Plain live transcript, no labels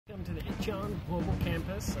welcome to the Incheon Global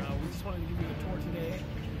Campus. We just wanted to give you a tour today,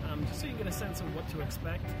 just so you get a sense of what to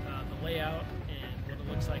expect, the layout, and what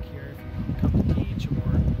it looks like here if you come to teach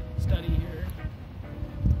or study here,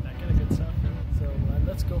 that kind of good stuff. So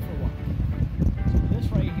let's go for a walk. So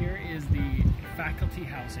this right here is the faculty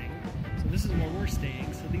housing. So this is where we're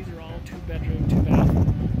staying. So these are all 2-bedroom, 2-bath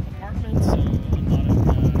apartments. So a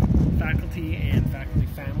lot of faculty and faculty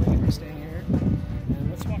family are staying here.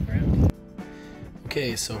 And let's walk around.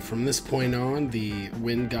 Okay, so from this point on, the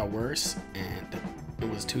wind got worse and it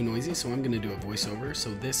was too noisy, so I'm going to do a voiceover.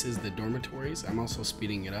 So this is the dormitories. I'm also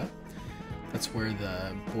speeding it up. That's where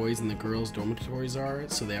the boys and the girls dormitories are,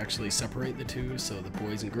 so they actually separate the two, so the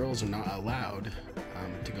boys and girls are not allowed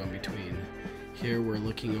to go in between. Here we're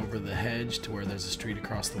looking over the hedge to where there's a street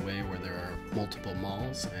across the way where there are multiple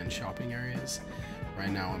malls and shopping areas. Right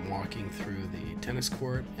now I'm walking through the tennis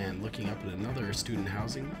court and looking up at another student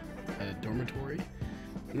housing dormitory.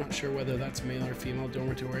 I'm not sure whether that's male or female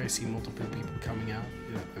dormitory. I see multiple people coming out.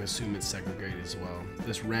 I assume it's segregated as well.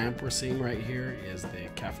 This ramp we're seeing right here is the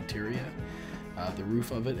cafeteria, the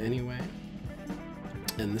roof of it anyway.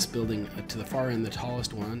 And this building to the far end, the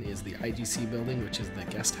tallest one, is the IGC building, which is the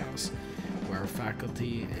guest house where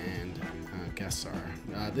faculty and guests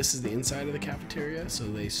are. This is the inside of the cafeteria, so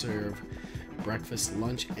they serve breakfast,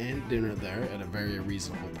 lunch, and dinner there at a very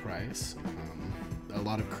reasonable price. A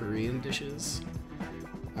lot of Korean dishes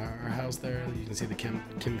are housed there. You can see the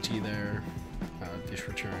kimchi there, dish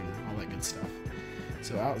return, all that good stuff.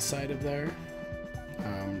 So outside of there,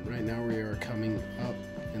 right now we are coming up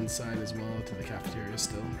inside as well to the cafeteria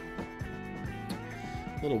still.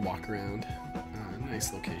 Little walk around,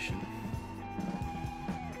 nice location.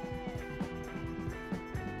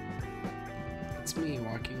 It's me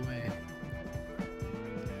walking away.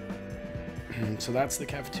 So that's the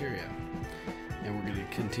cafeteria. And we're going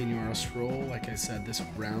to continue our stroll. Like I said, this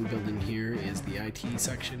round building here is the IT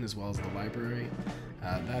section as well as the library.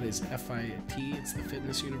 That is FIT, it's the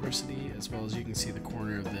Fitness University, as well as you can see the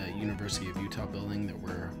corner of the University of Utah building that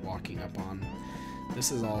we're walking up on.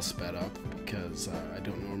 This is all sped up because I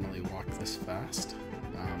don't normally walk this fast,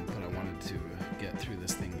 but I wanted to get through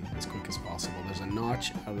this thing as quick as possible. There's a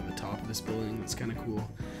notch out of the top of this building that's kind of cool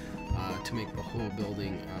to make the whole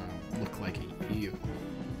building look like a U.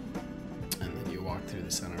 Walk through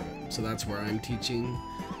the center of it. So that's where I'm teaching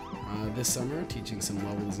this summer, teaching some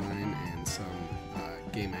level design and some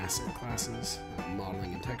game asset classes,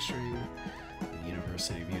 modeling and texturing, the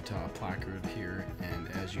University of Utah placard here. And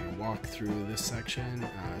as you walk through this section,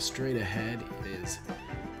 straight ahead is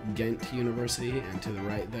Ghent University, and to the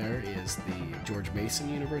right there is the George Mason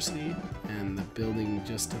University, and the building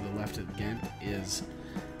just to the left of Ghent is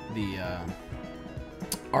the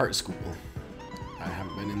art school. I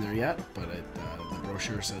haven't been in there yet, but the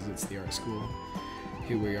brochure says it's the art school.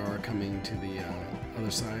 Here we are coming to the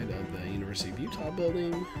other side of the University of Utah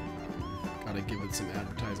building. Gotta give it some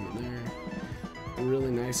advertisement there.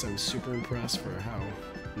 Really nice. I'm super impressed for how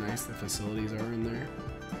nice the facilities are in there.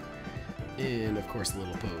 And of course, the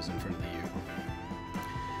little pose in front of the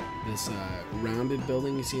U. This rounded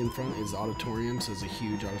building you see in front is auditorium, so there's a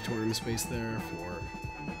huge auditorium space there for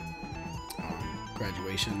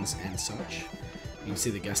graduations and such. You can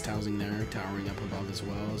see the guest housing there towering up above as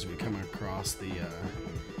well as we come across the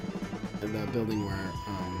building where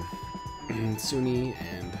SUNY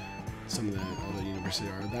and some of the other universities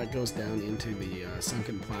are. That goes down into the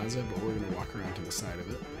sunken plaza, but we're going to walk around to the side of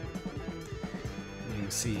it. You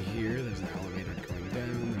can see here there's an elevator going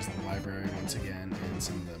down, there's the library once again, and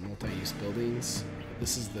some of the multi-use buildings.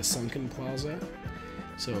 This is the sunken plaza.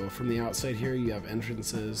 So from the outside here, you have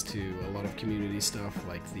entrances to a lot of community stuff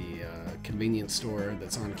like the convenience store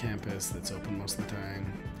that's on campus that's open most of the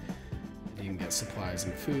time. You can get supplies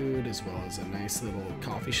and food, as well as a nice little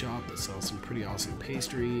coffee shop that sells some pretty awesome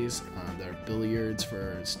pastries. There are billiards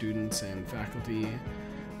for students and faculty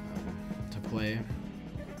to play,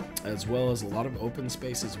 as well as a lot of open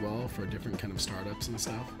space as well for different kind of startups and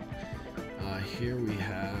stuff. Here we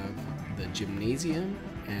have the gymnasium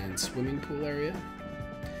and swimming pool area.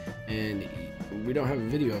 And we don't have a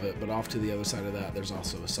video of it, but off to the other side of that, there's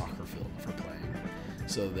also a soccer field for playing.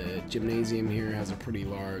 So the gymnasium here has a pretty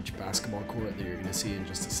large basketball court that you're going to see in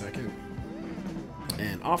just a second.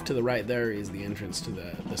 And off to the right there is the entrance to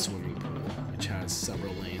the swimming pool, which has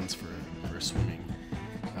several lanes for swimming,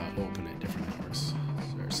 open at different hours.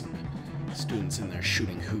 So there's some students in there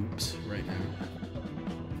shooting hoops right now.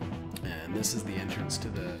 And this is the entrance to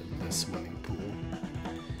the swimming pool,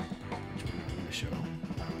 which I'm going to show.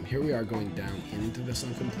 Here we are going down into the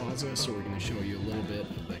sunken plaza, so we're going to show you a little bit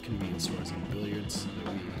of the convenience stores and billiards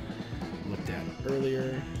that we looked at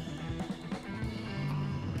earlier.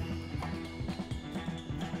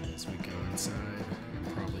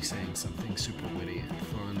 find something super witty and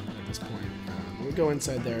fun at this point. We'll go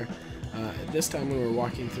inside there. This time when we're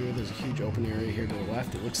walking through, there's a huge open area here to the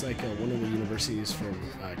left. It looks like one of the universities from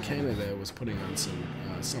Canada was putting on some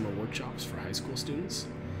summer workshops for high school students.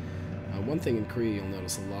 One thing in Korea, you'll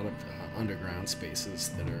notice a lot of underground spaces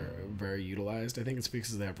that are very utilized. I think it's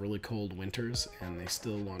because they have really cold winters and they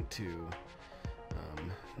still want to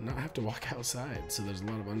not have to walk outside, so there's a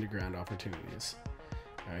lot of underground opportunities.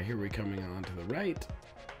 Here we're coming on to the right.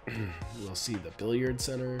 We'll see the billiard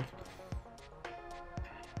center.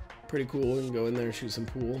 Pretty cool. You can go in there and shoot some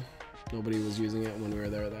pool. Nobody was using it when we were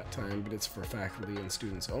there at that time, but it's for faculty and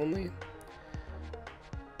students only.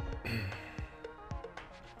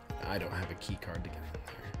 I don't have a key card to get in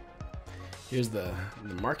there. Here's the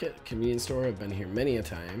market convenience store. I've been here many a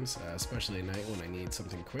times, especially at night when I need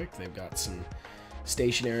something quick. They've got some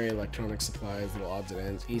stationary electronic supplies, little odds and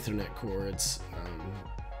ends, Ethernet cords,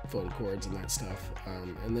 phone cords and that stuff,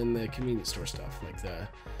 and then the convenience store stuff like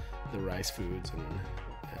the rice foods and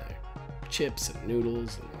chips and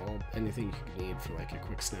noodles and anything you could need for like a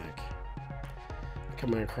quick snack.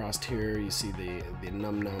 Coming across here, you see the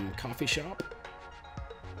Num Num coffee shop.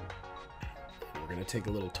 We're gonna take a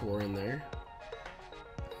little tour in there.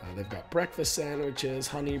 They've got breakfast sandwiches,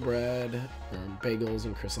 honey bread, bagels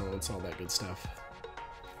and croissants, all that good stuff.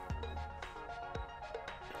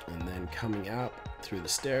 And then coming up through the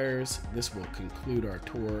stairs, this will conclude our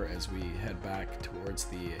tour as we head back towards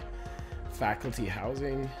the faculty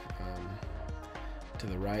housing. To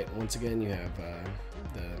the right, once again, you have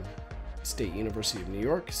the State University of New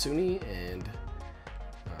York, SUNY, and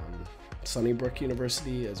Sunnybrook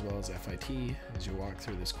University, as well as FIT, as you walk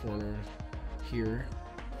through this corner here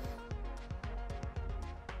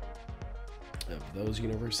of those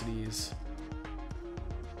universities.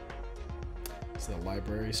 It's the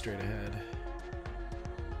library straight ahead.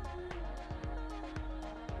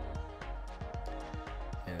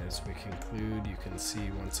 And as we conclude, you can see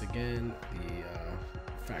once again the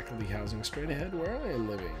faculty housing straight ahead where I am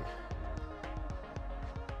living.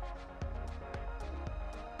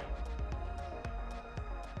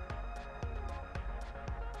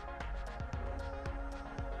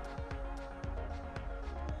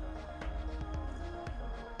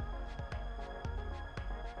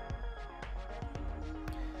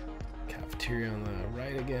 Cafeteria on the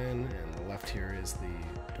right again, and the left here is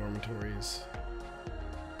the dormitories.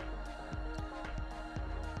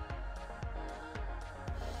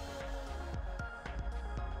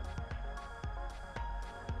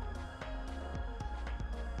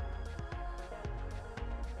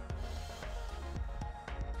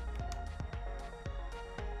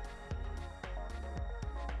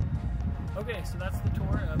 Okay, so that's the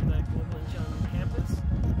tour of the Global Incheon Campus.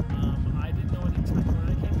 I didn't know what to expect when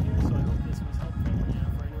I came